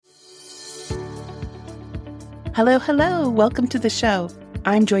Hello, hello. Welcome to the show.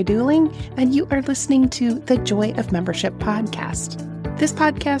 I'm Joy Duling, and you are listening to the Joy of Membership podcast. This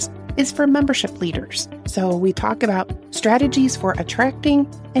podcast is for membership leaders. So we talk about strategies for attracting,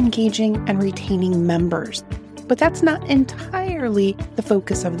 engaging, and retaining members. But that's not entirely the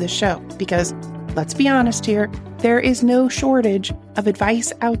focus of the show because, let's be honest here, there is no shortage of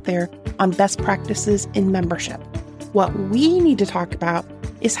advice out there on best practices in membership. What we need to talk about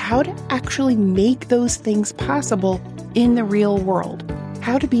is how to actually make those things possible in the real world.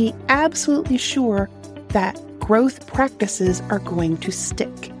 How to be absolutely sure that growth practices are going to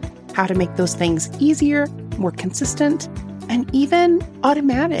stick. How to make those things easier, more consistent, and even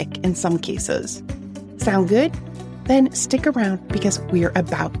automatic in some cases. Sound good? Then stick around because we're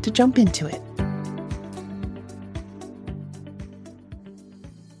about to jump into it.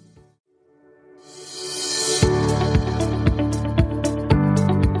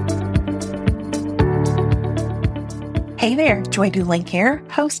 Hey there, Joy Duling here,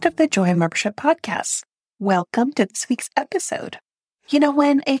 host of the Joy of Membership podcast. Welcome to this week's episode. You know,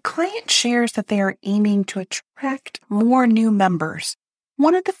 when a client shares that they are aiming to attract more new members,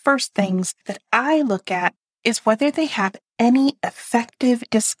 one of the first things that I look at is whether they have any effective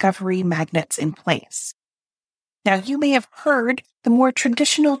discovery magnets in place. Now, you may have heard the more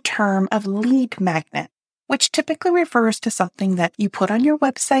traditional term of lead magnet, which typically refers to something that you put on your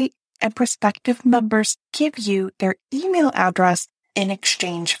website and prospective members give you their email address in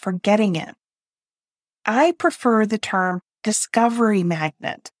exchange for getting it. I prefer the term discovery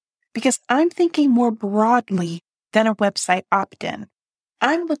magnet because I'm thinking more broadly than a website opt-in.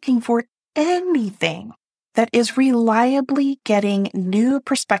 I'm looking for anything that is reliably getting new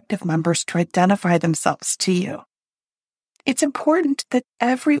prospective members to identify themselves to you. It's important that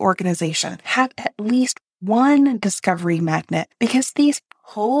every organization have at least one discovery magnet because these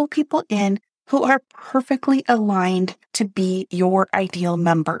pull people in who are perfectly aligned to be your ideal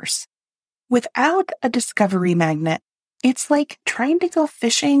members. Without a discovery magnet, it's like trying to go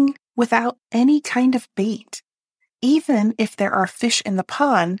fishing without any kind of bait. Even if there are fish in the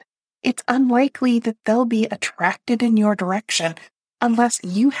pond, it's unlikely that they'll be attracted in your direction unless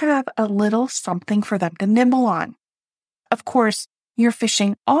you have a little something for them to nibble on. Of course, your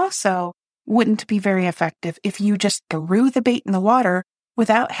fishing also wouldn't be very effective if you just threw the bait in the water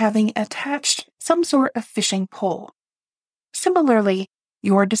without having attached some sort of fishing pole. Similarly,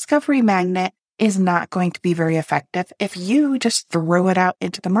 your discovery magnet is not going to be very effective if you just throw it out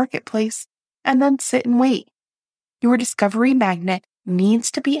into the marketplace and then sit and wait. Your discovery magnet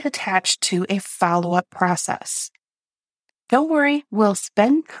needs to be attached to a follow-up process. Don't worry, we'll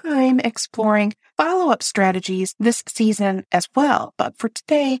spend time exploring follow-up strategies this season as well, but for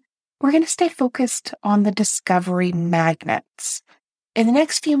today, we're going to stay focused on the discovery magnets. In the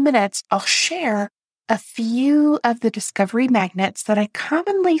next few minutes, I'll share a few of the discovery magnets that I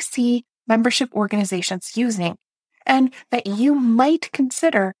commonly see membership organizations using and that you might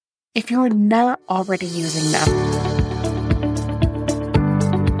consider if you're not already using them.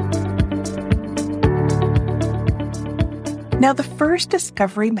 Now, the first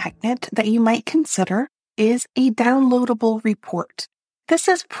discovery magnet that you might consider is a downloadable report. This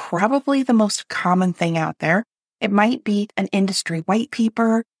is probably the most common thing out there. It might be an industry white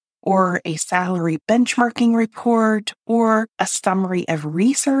paper or a salary benchmarking report or a summary of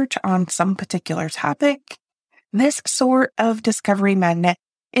research on some particular topic. This sort of discovery magnet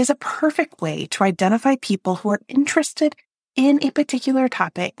is a perfect way to identify people who are interested in a particular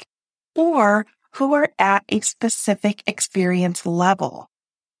topic or who are at a specific experience level.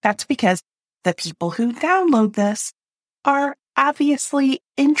 That's because the people who download this are obviously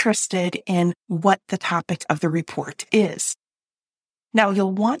interested in what the topic of the report is. Now,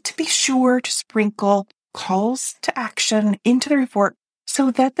 you'll want to be sure to sprinkle calls to action into the report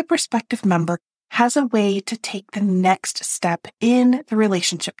so that the prospective member has a way to take the next step in the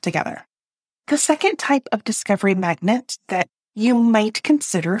relationship together. The second type of discovery magnet that you might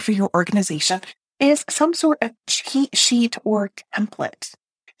consider for your organization is some sort of cheat sheet or template.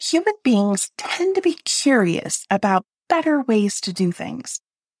 Human beings tend to be curious about better ways to do things.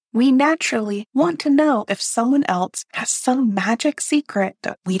 We naturally want to know if someone else has some magic secret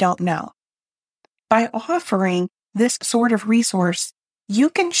that we don't know. By offering this sort of resource, you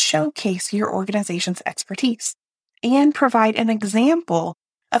can showcase your organization's expertise and provide an example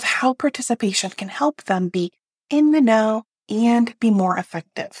of how participation can help them be in the know and be more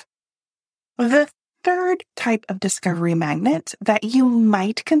effective. The third type of discovery magnet that you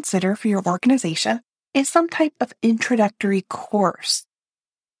might consider for your organization is some type of introductory course.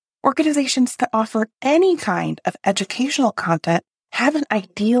 Organizations that offer any kind of educational content have an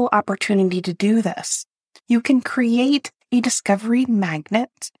ideal opportunity to do this. you can create a discovery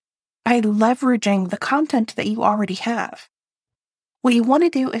magnet by leveraging the content that you already have. What you want to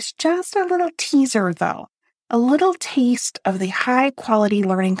do is just a little teaser, though, a little taste of the high-quality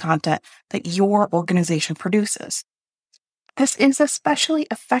learning content that your organization produces. This is especially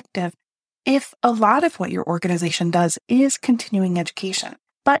effective if a lot of what your organization does is continuing education,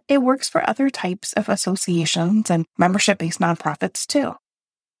 but it works for other types of associations and membership-based nonprofits too.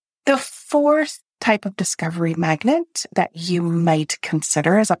 The fourth type of discovery magnet that you might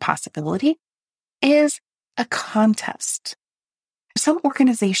consider as a possibility is a contest. Some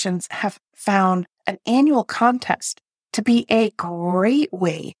organizations have found an annual contest to be a great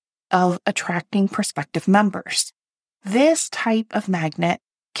way of attracting prospective members. This type of magnet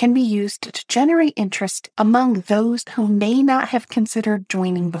can be used to generate interest among those who may not have considered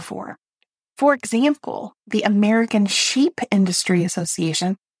joining before. For example, the American Sheep Industry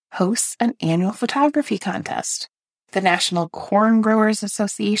Association hosts an annual photography contest. The National Corn Growers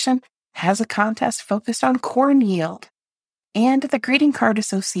Association has a contest focused on corn yield. And the Greeting Card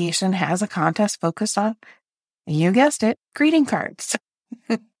Association has a contest focused on, you guessed it, greeting cards.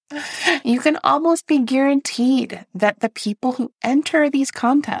 You can almost be guaranteed that the people who enter these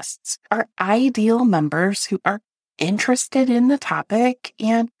contests are ideal members who are interested in the topic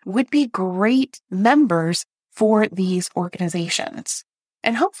and would be great members for these organizations.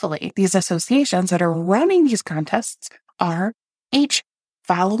 And hopefully these associations that are running these contests are each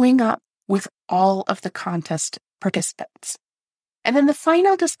following up with all of the contest participants. And then the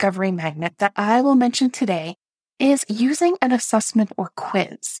final discovery magnet that I will mention today is using an assessment or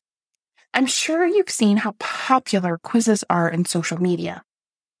quiz. I'm sure you've seen how popular quizzes are in social media.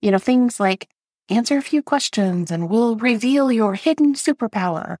 Things like answer a few questions and we'll reveal your hidden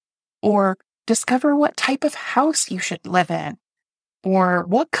superpower, or discover what type of house you should live in, or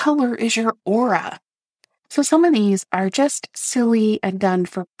what color is your aura. So some of these are just silly and done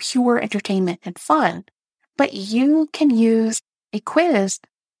for pure entertainment and fun, but you can use a quiz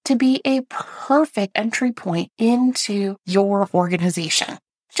to be a perfect entry point into your organization.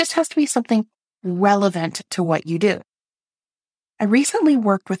 It just has to be something relevant to what you do. I recently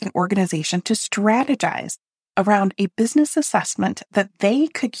worked with an organization to strategize around a business assessment that they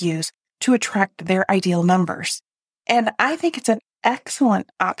could use to attract their ideal members. And I think it's an excellent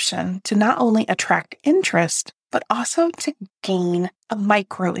option to not only attract interest, but also to gain a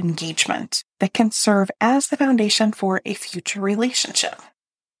micro engagement that can serve as the foundation for a future relationship.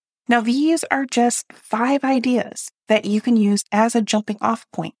 Now, these are just 5 ideas that you can use as a jumping off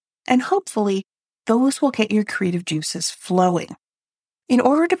point, and hopefully those will get your creative juices flowing. In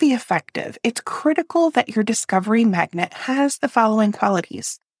order to be effective, it's critical that your discovery magnet has the following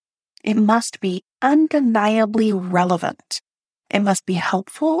qualities. It must be undeniably relevant. It must be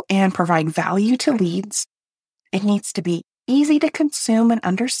helpful and provide value to leads. It needs to be easy to consume and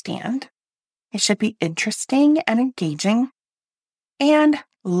understand. It should be interesting and engaging. And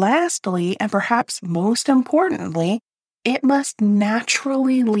lastly, and perhaps most importantly, it must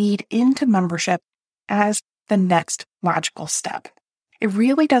naturally lead into membership as the next logical step. It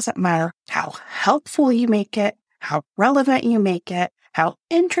really doesn't matter how helpful you make it, how relevant you make it, how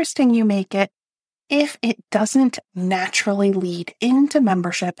interesting you make it, if it doesn't naturally lead into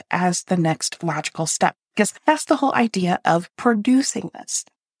membership as the next logical step. Because that's the whole idea of producing this.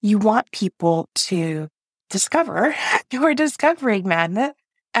 You want people to discover your discovery magnet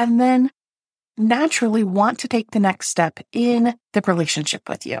and then naturally want to take the next step in the relationship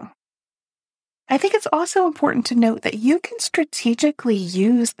with you. I think it's also important to note that you can strategically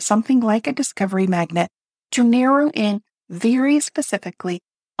use something like a discovery magnet to narrow in very specifically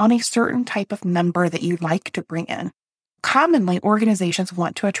on a certain type of member that you'd like to bring in. Commonly, organizations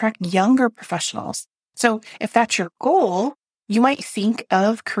want to attract younger professionals. So if that's your goal, you might think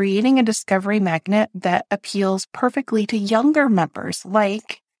of creating a discovery magnet that appeals perfectly to younger members,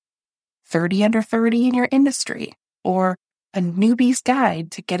 like 30 under 30 in your industry, or a newbie's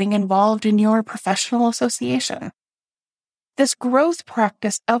guide to getting involved in your professional association. This growth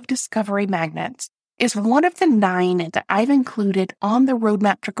practice of discovery magnets is one of the 9 that I've included on the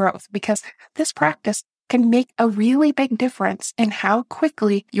roadmap to growth, because this practice can make a really big difference in how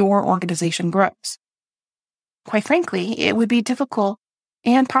quickly your organization grows. Quite frankly, it would be difficult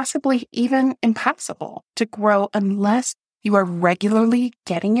and possibly even impossible to grow unless you are regularly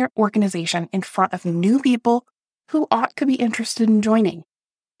getting your organization in front of new people who ought to be interested in joining.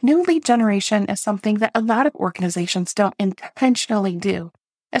 New lead generation is something that a lot of organizations don't intentionally do,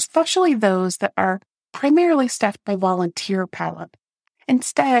 especially those that are primarily staffed by volunteer talent.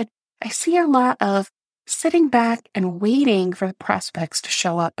 Instead, I see a lot of sitting back and waiting for the prospects to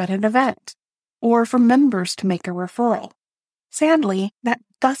show up at an event. or for members to make a referral. Sadly, that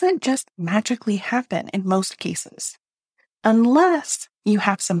doesn't just magically happen in most cases, unless you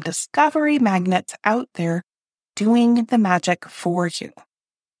have some discovery magnets out there doing the magic for you.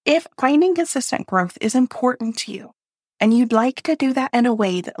 If finding consistent growth is important to you, and you'd like to do that in a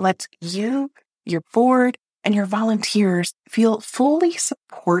way that lets you, your board, and your volunteers feel fully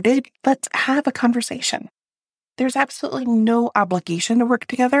supported, let's have a conversation. There's absolutely no obligation to work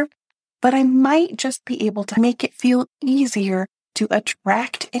together, but I might just be able to make it feel easier to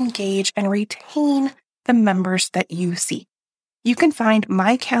attract, engage, and retain the members that you seek. You can find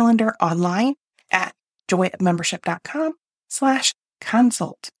my calendar online at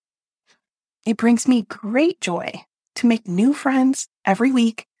joyofmembership.com/consult. It brings me great joy to make new friends every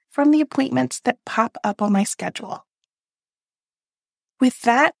week from the appointments that pop up on my schedule. With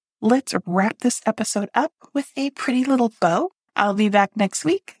that, let's wrap this episode up with a pretty little bow. I'll be back next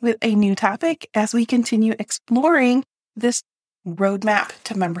week with a new topic as we continue exploring this roadmap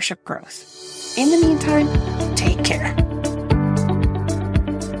to membership growth. In the meantime, take care.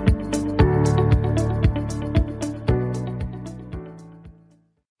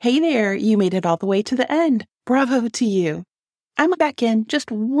 Hey there, you made it all the way to the end. Bravo to you. I'm back in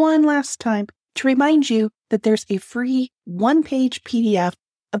just one last time to remind you that there's a free one-page PDF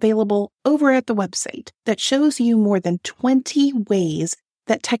available over at the website that shows you more than 20 ways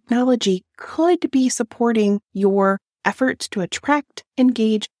that technology could be supporting your efforts to attract,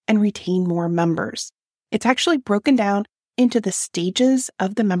 engage, and retain more members. It's actually broken down into the stages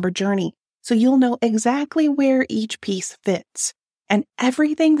of the member journey, so you'll know exactly where each piece fits. And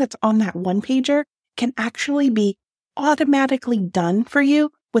everything that's on that one-pager can actually be automatically done for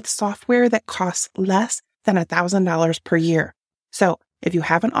you with software that costs less than $1,000 per year. So if you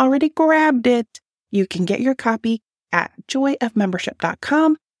haven't already grabbed it, you can get your copy at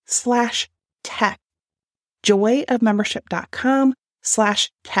joyofmembership.com/tech.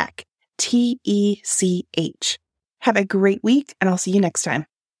 joyofmembership.com/tech. TECH. Have a great week, and I'll see you next time.